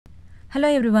Hello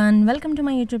everyone, welcome to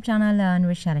my YouTube channel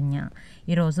Saranya.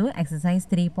 ఈరోజు exercise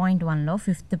 3.1లో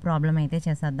 5th problem అయితే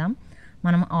చేసేద్దాం.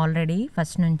 మనం ఆల్రెడీ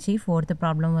ఫస్ట్ నుంచి 4th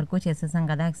ప్రాబ్లం వరకు చేసేసాం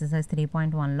కదా ఎక్సర్సైజ్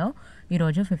 3.1లో.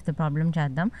 ఈరోజు 5th ప్రాబ్లం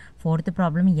చేద్దాం. 4th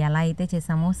ప్రాబ్లం ఎలా అయితే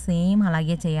చేసామో సేమ్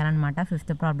అలాగే చేయాలన్నమాట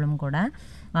 5th ప్రాబ్లం కూడా.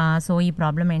 సో ఈ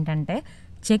ప్రాబ్లం ఏంటంటే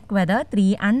check whether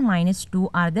 3 and -2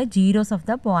 are the zeros of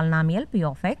the polynomial p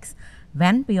of x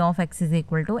when p of x is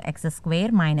equal to x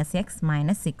square minus x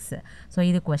minus 6. So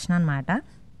ఇది question అనమాట.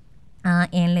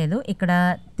 ఏం లేదు, ఇక్కడ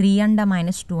 3 and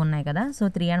 -2 ఉన్నాయి కదా. సో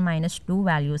 3 and -2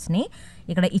 వాల్యూస్ని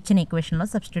ఇక్కడ ఇచ్చిన ఈక్వేషన్లో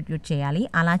సబ్స్టిట్యూట్ చేయాలి.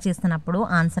 అలా చేస్తున్నప్పుడు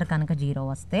ఆన్సర్ కనుక 0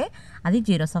 వస్తే అది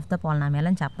జీరోస్ ఆఫ్ ద పాలినామియల్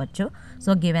అని చెప్పొచ్చు.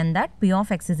 So given that p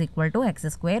of x is equal to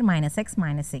x square minus x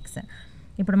minus 6.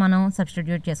 ఇప్పుడు మనం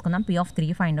సబ్స్టిట్యూట్ చేసుకుందాం. p of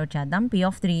 3 ఫైండ్ అవుట్ చేద్దాం. p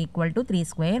of 3 equal to 3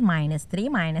 square minus 3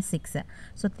 minus 6.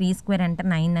 So 3 square అంటే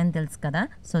 9 అని తెలుసు కదా.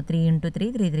 So 3 into 3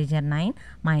 3 3 జర్ 9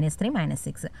 minus 3 minus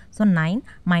 6. So 9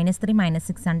 minus 3 minus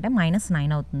 6 అంటే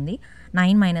 -9 అవుతుంది.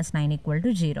 9 minus 9 equal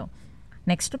to 0.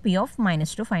 Next p of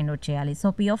 -2 find out చేయాలి. So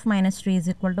p of -2 is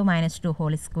equal to -2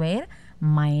 whole square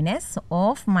minus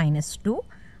of -2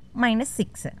 minus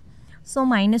 6. So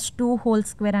 -2 whole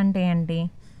square అంటే ఏంటి?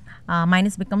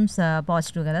 Minus becomes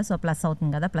positive కదా. So plus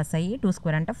అవుతుంది కదా, plus అయ్యి 2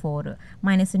 square అంటే 4,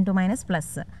 minus into minus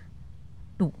plus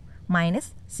 2 minus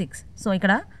 6. So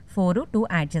ఇక్కడ 4 2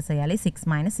 add చేసేయాలి. 6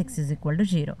 మైనస్ 6 ఈజ్ ఈక్వల్ టు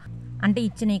 0. అంటే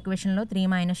ఇచ్చిన ఈక్వేషన్లో 3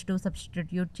 - 2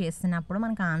 సబ్స్టిట్యూట్ చేసినప్పుడు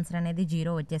మనకు ఆన్సర్ అనేది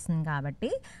 0 వచ్చేసింది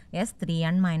కాబట్టి yes 3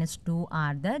 and -2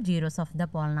 are the zeros of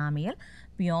the polynomial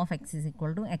p of x is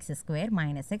equal to x square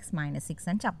minus x minus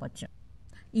 6 అని చెప్పొచ్చు.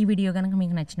 ఈ వీడియో కనుక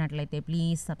మీకు నచ్చినట్లయితే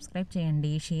ప్లీజ్ సబ్స్క్రైబ్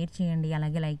చేయండి, షేర్ చేయండి,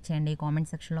 అలాగే లైక్ చేయండి, కామెంట్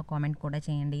సెక్షన్లో కామెంట్ కూడా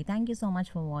చేయండి. Thank you so much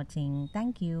for watching.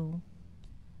 Thank you.